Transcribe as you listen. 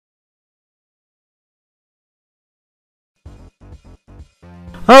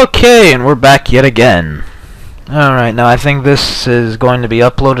Okay, and we're back yet again. Alright, now I think this is going to be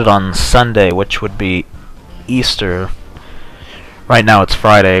uploaded on Sunday, which would be Easter. Right now it's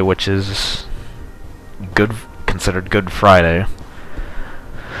Friday, which is considered Good Friday.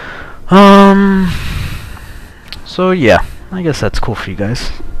 So yeah, I guess that's cool for you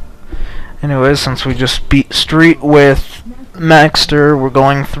guys. Anyways, since we just beat Street with Maxter, we're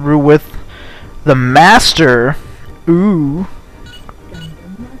going through with the Master. Ooh.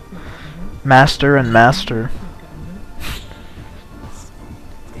 Master and Master.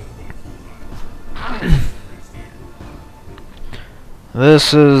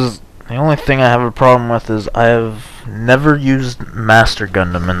 This is the only thing I have a problem with is I have never used Master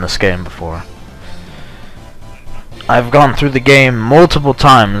Gundam in this game before. I've gone through the game multiple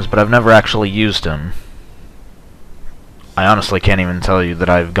times, but I've never actually used him. I honestly can't even tell you that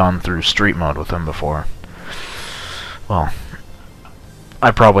I've gone through Street Mode with him before. Well,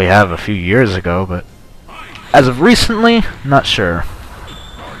 I probably have a few years ago, but as of recently, not sure.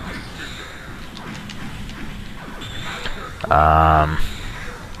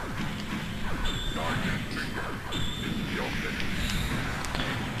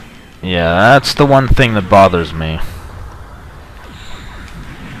 Yeah, that's the one thing that bothers me.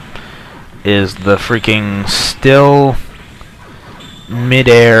 Is the freaking still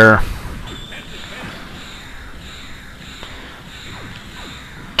mid-air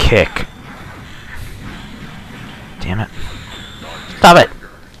kick. Damn it. Stop it!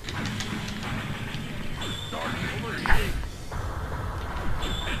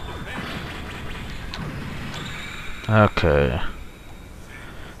 Okay.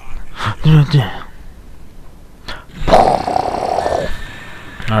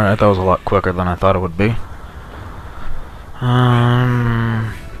 Alright, that was a lot quicker than I thought it would be.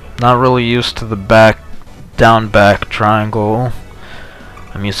 Not really used to the down back triangle.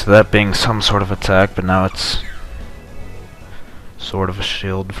 I'm used to that being some sort of attack, but now it's sort of a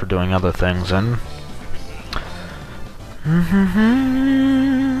shield for doing other things in.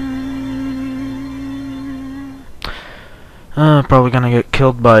 Probably gonna get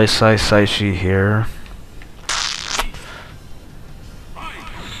killed by Saishi here.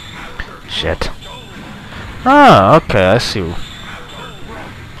 Shit. Oh, okay, I see.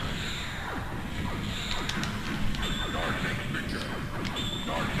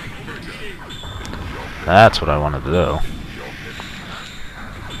 That's what I wanted to do.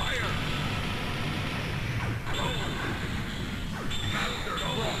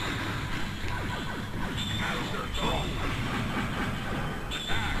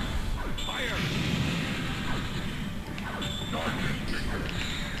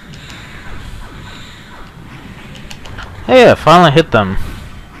 Hey, I finally hit them.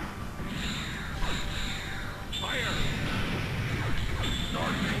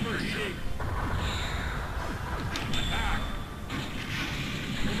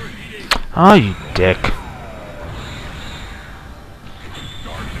 Oh, you dick.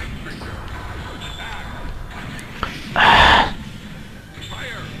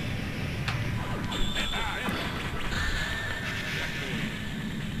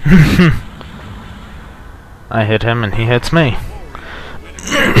 I hit him and he hits me.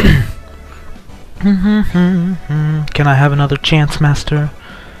 Can I have another chance, Master?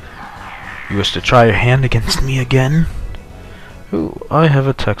 You wish to try your hand against me again? Ooh, I have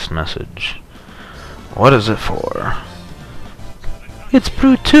a text message. What is it for? It's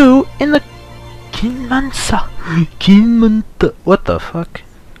Brew 2 in the Kinmansa. Kinmanta. What the fuck?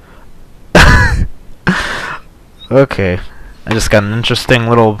 Okay. I just got an interesting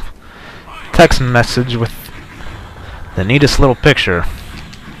little text message with the neatest little picture.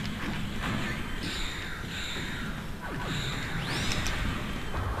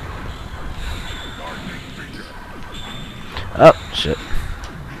 Oh, shit.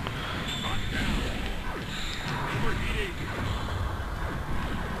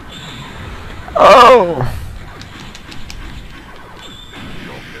 Oh!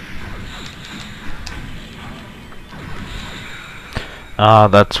 Ah,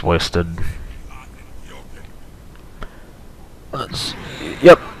 that's wasted. Let's...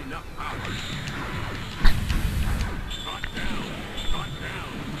 Yep.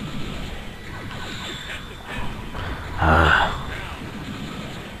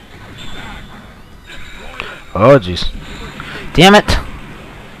 Oh, jeez. Damn it!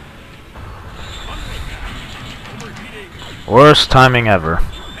 Worst timing ever.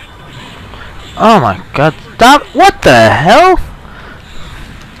 Oh my god, stop! What the hell?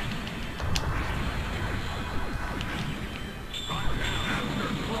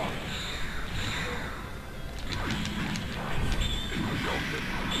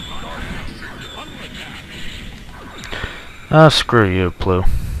 Screw you, Plu.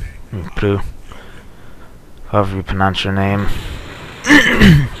 Plu. However you pronounce your name.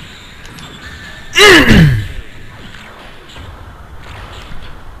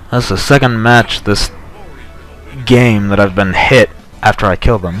 That's the second match this game that I've been hit after I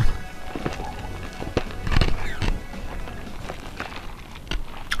killed them.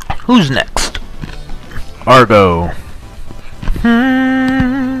 Who's next? Argo.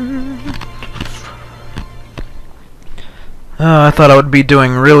 I thought I would be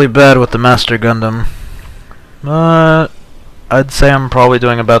doing really bad with the Master Gundam. But I'd say I'm probably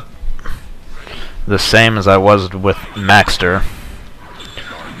doing about the same as I was with Maxter.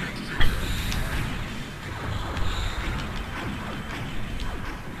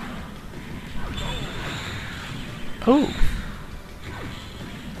 Oh.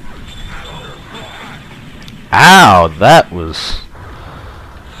 Ow, that was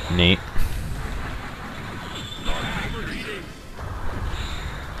neat.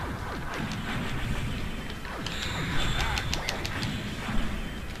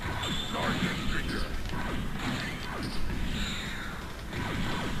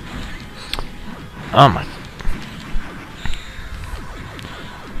 Oh my.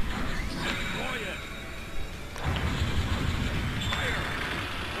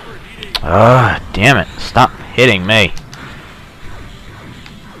 Ah, damn it. Stop hitting me.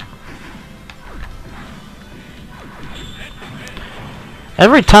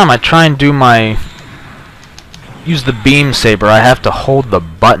 Every time I try and do my... use the beam saber, I have to hold the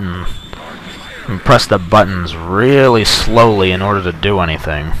button and press the buttons really slowly in order to do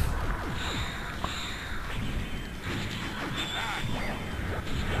anything.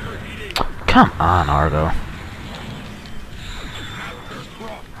 Come on, Argo.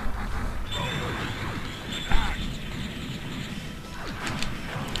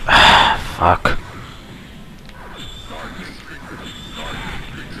 Fuck.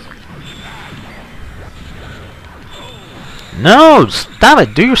 No! Stop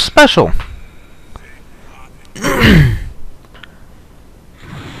it! Do your special!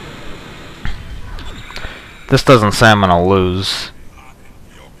 This doesn't say I'm gonna lose.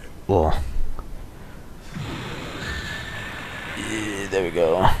 Well. There we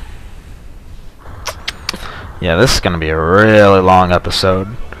go. Yeah, this is gonna be a really long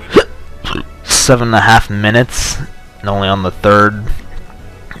episode. 7.5 minutes, and only on the third,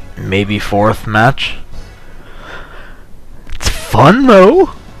 maybe fourth match. It's fun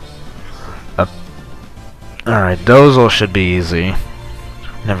though. Alright, Dozel should be easy.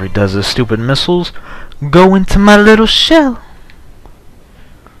 Whenever he does his stupid missiles, go into my little shell.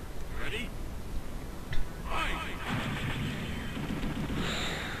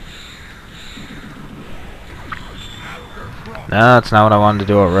 No, that's not what I wanted to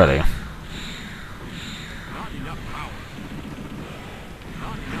do already.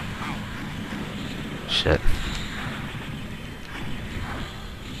 Shit.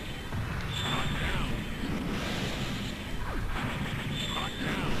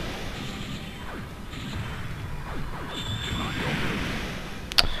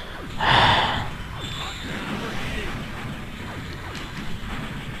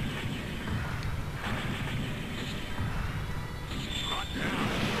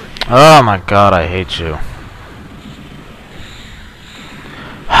 Oh my god, I hate you.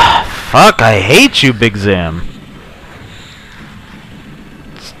 Fuck, I hate you, Big Zam.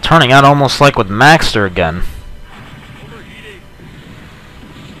 It's turning out almost like with Maxter again.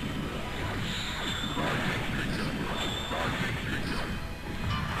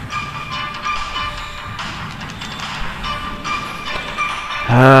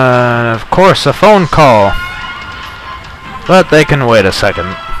 Of course, a phone call. But they can wait a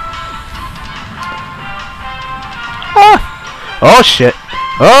second. Ah! Oh shit!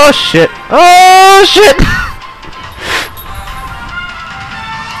 Oh shit! Oh shit!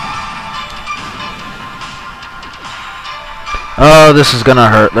 Oh, this is gonna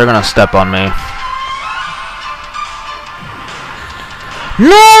hurt. They're gonna step on me.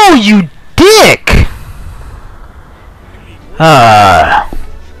 No, you dick!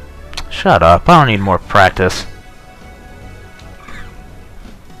 Shut up. I don't need more practice.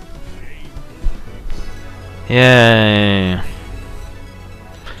 Yay.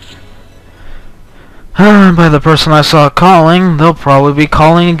 By the person I saw calling, they'll probably be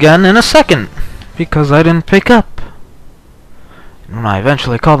calling again in a second, because I didn't pick up. And when I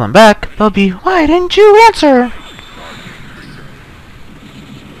eventually call them back, they'll be, why didn't you answer?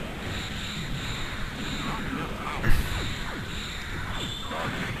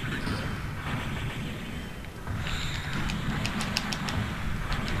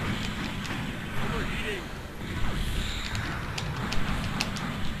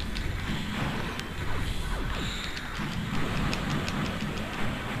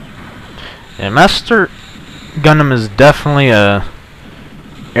 Yeah, Master Gundam is definitely a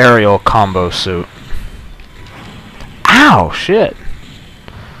aerial combo suit. Ow, shit.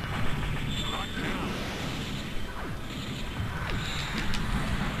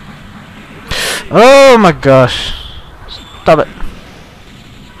 Oh my gosh. Stop it.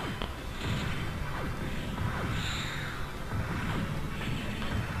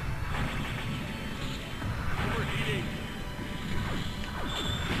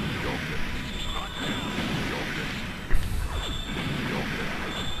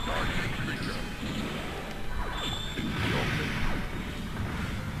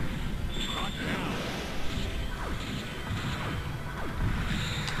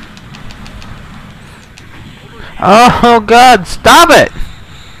 Oh god, stop it!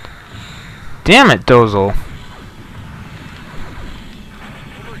 Damn it, Dozel.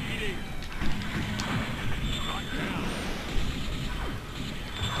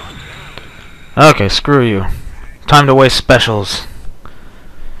 Okay, screw you. Time to waste specials.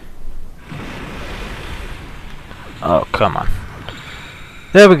 Oh, come on.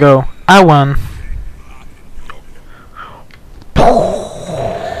 There we go. I won.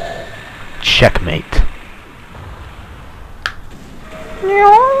 Checkmate.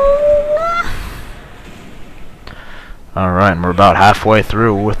 Alright, and we're about halfway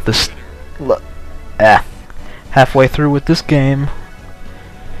through with this... halfway through with this game.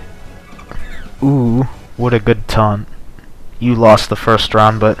 Ooh, what a good taunt. You lost the first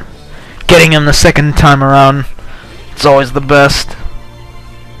round, but getting him the second time around, it's always the best.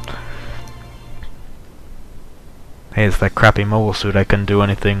 Hey, it's that crappy mobile suit I couldn't do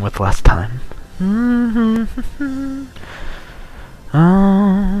anything with last time.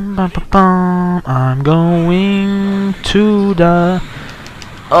 I'm going to die.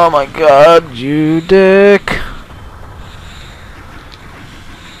 Oh my god, you dick.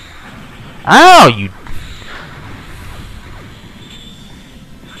 Ow, you...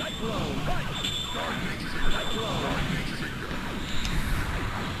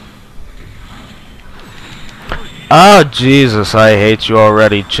 Oh, Jesus, I hate you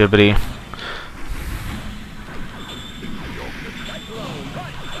already, Chibbity.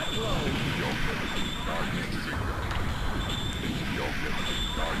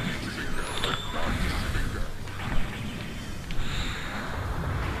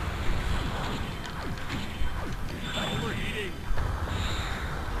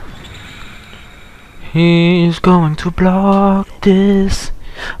 He's going to block this.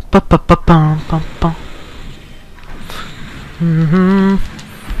 Ba-ba-ba-bum-bum-bum.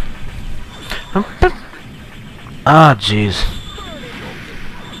 Ah, jeez.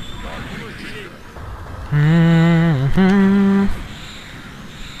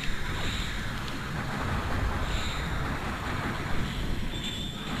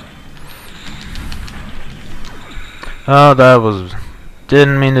 Oh, that was...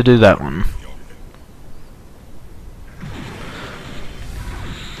 Didn't mean to do that one.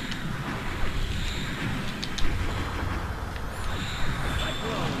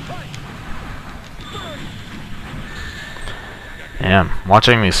 Yeah,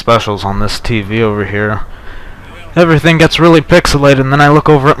 watching these specials on this TV over here, everything gets really pixelated, and then I look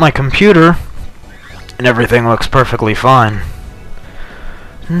over at my computer, and everything looks perfectly fine.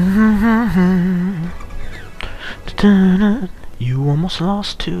 You almost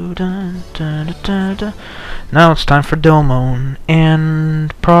lost to Now it's time for Delmone,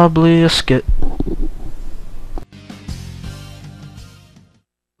 and probably a skit.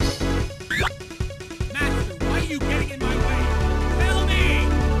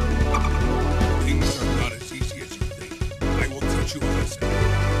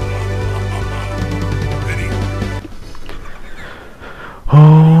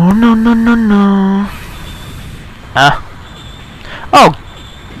 Oh, no, no, no, no. Ah. Oh.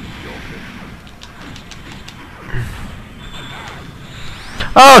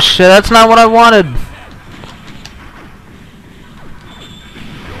 Oh, shit, that's not what I wanted.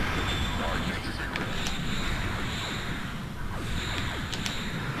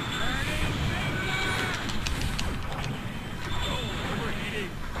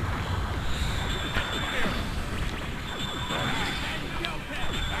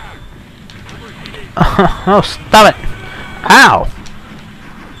 Oh, stop it! Ow!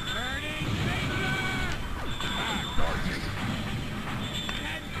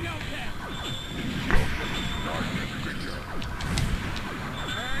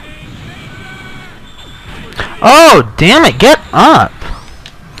 Oh, damn it! Get up!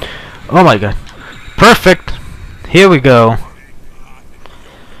 Oh my god. Perfect! Here we go.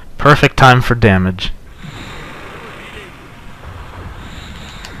 Perfect time for damage.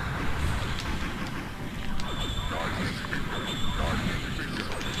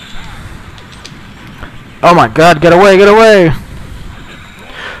 Oh my god, get away, get away!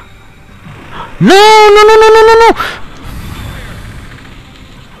 No, no, no, no, no, no, no!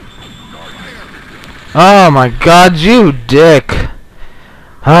 Oh my god, you dick!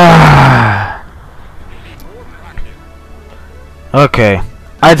 Ah. Okay,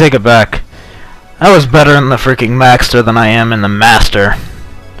 I take it back. I was better in the freaking Maxter than I am in the Master.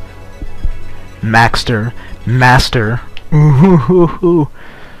 Maxter. Master. Ooh.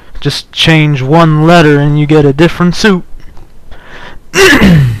 Just change one letter and you get a different suit.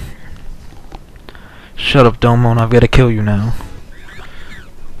 Shut up, Domon. I've got to kill you now.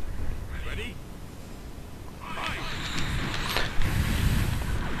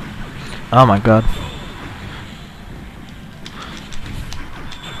 Oh my god.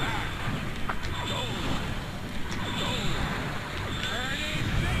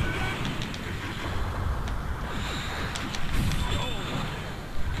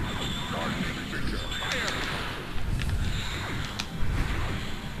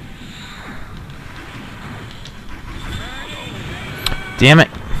 Damn it.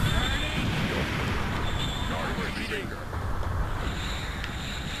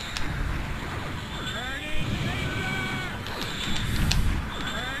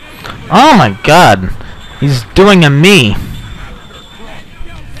 Oh my god. He's doing a me.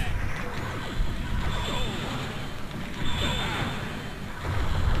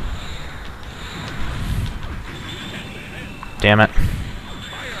 Damn it.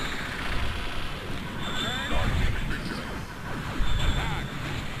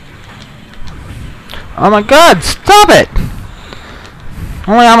 Oh my god, stop it!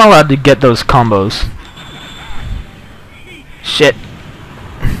 Only I'm allowed to get those combos. Shit.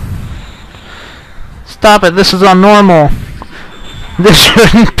 Stop it, this is unnormal. This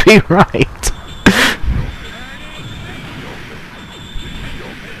shouldn't be right.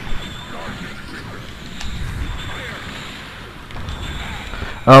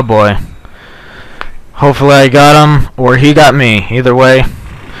 Oh boy. Hopefully I got him, or he got me. Either way.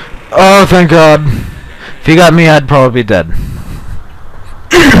 Oh, thank god. If he got me, I'd probably be dead.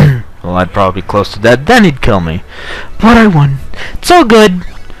 Well, I'd probably be close to dead, then he'd kill me. But I won. It's all good.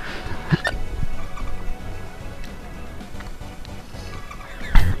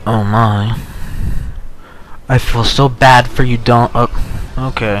 Oh my. I feel so bad for you, don't. Oh,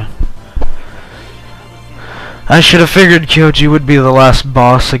 okay. I should have figured Kyoji would be the last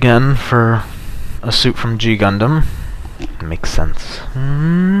boss again for a suit from G Gundam. Makes sense.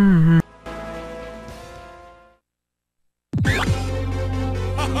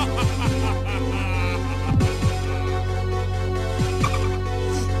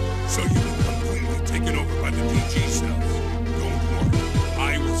 So you've been completely taken over by the DG cells. Don't worry,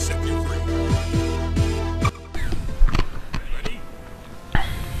 I will set you free. Ready?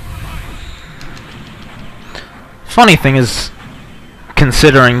 Funny thing is,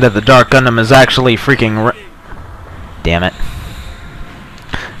 considering that the Dark Gundam is actually freaking damn it,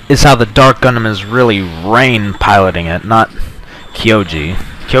 is how the Dark Gundam is really Rain piloting it, not Kyoji.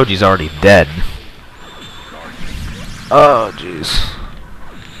 Kyoji's already dead. Oh, jeez.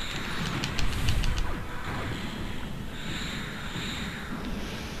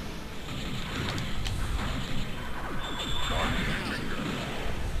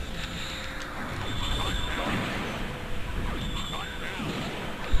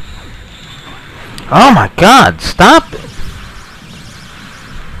 Oh my god, stop it!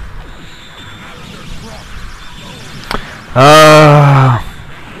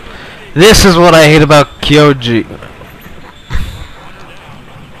 This is what I hate about Kyoji.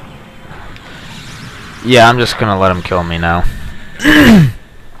 Yeah, I'm just gonna let him kill me now.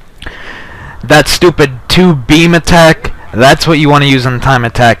 That stupid 2 beam attack, that's what you want to use on Time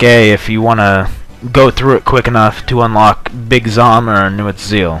Attack A if you want to go through it quick enough to unlock Big Zom or Nuit's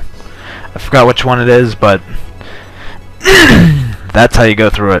Zeal. I forgot which one it is, but that's how you go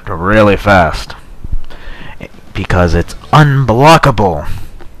through it really fast. Because it's unblockable.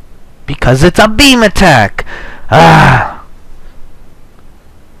 Because it's a beam attack! Ah!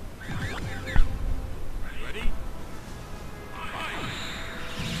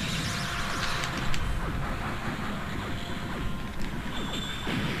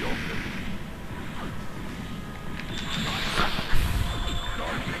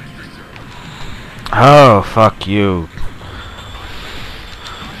 Oh, fuck you.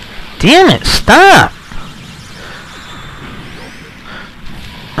 Damn it, stop!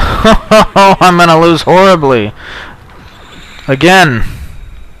 Oh, I'm gonna lose horribly. Again.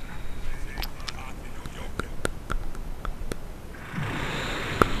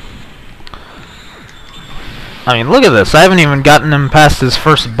 I mean, look at this. I haven't even gotten him past his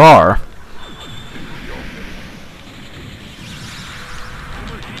first bar.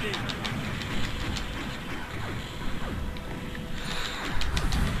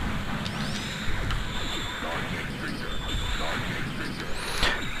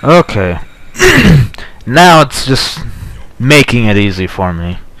 Okay. Now it's just making it easy for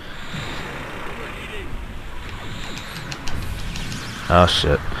me. Oh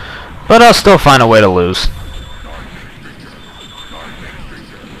shit. But I'll still find a way to lose.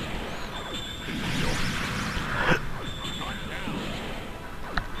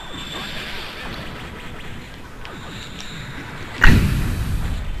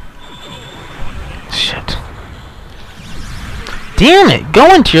 Shit. Damn it!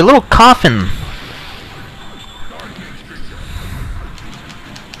 Go into your little coffin!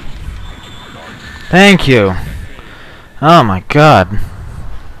 Thank you. Oh my god.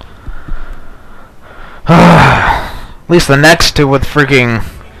 At least the next two with freaking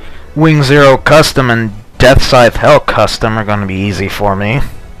Wing Zero Custom and Death Scythe Hell Custom are gonna be easy for me.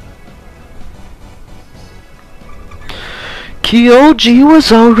 Kyoji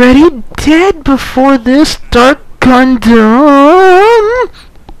was already dead before this Dark Gundam!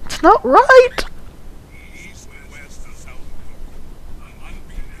 It's not right! East, west, and south.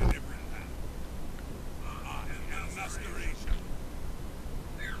 Unbeaten in every land. I am Master Asia.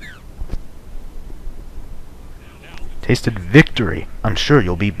 Tasted victory. I'm sure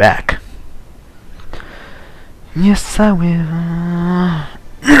you'll be back. Yes, I will.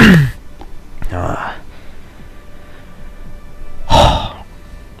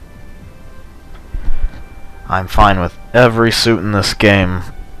 I'm fine with every suit in this game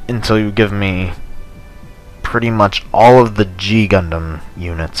until you give me pretty much all of the G Gundam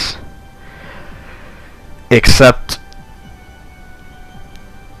units. Except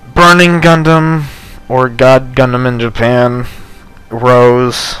Burning Gundam, or God Gundam in Japan,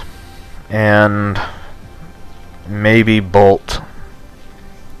 Rose, and maybe Bolt.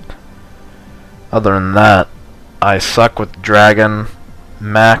 Other than that, I suck with Dragon,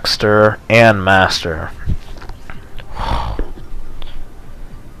 Maxter, and Master.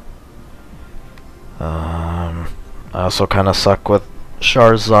 I also kind of suck with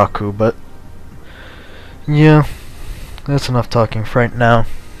Sharzaku, but yeah, that's enough talking for right now.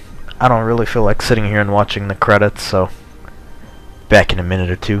 I don't really feel like sitting here and watching the credits, so back in a minute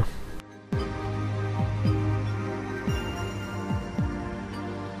or two.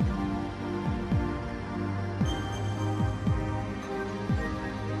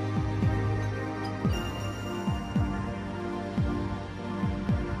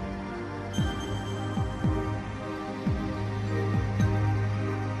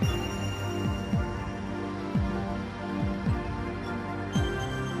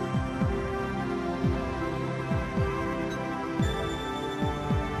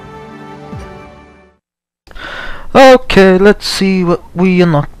 Okay, let's see what we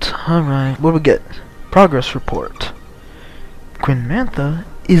unlocked. Alright, what do we get? Progress report. Queen Mantha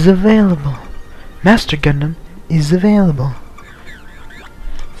is available. Master Gundam is available.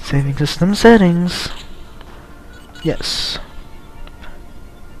 Saving system settings. Yes.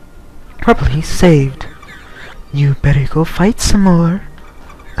 Properly saved. You better go fight some more.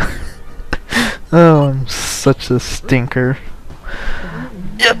 Oh, I'm such a stinker.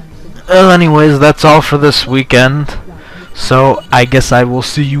 Yep. Well, anyways, that's all for this weekend. So, I guess I will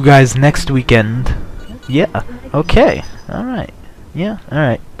see you guys next weekend. Yeah, okay. Alright. Yeah,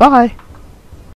 alright. Bye!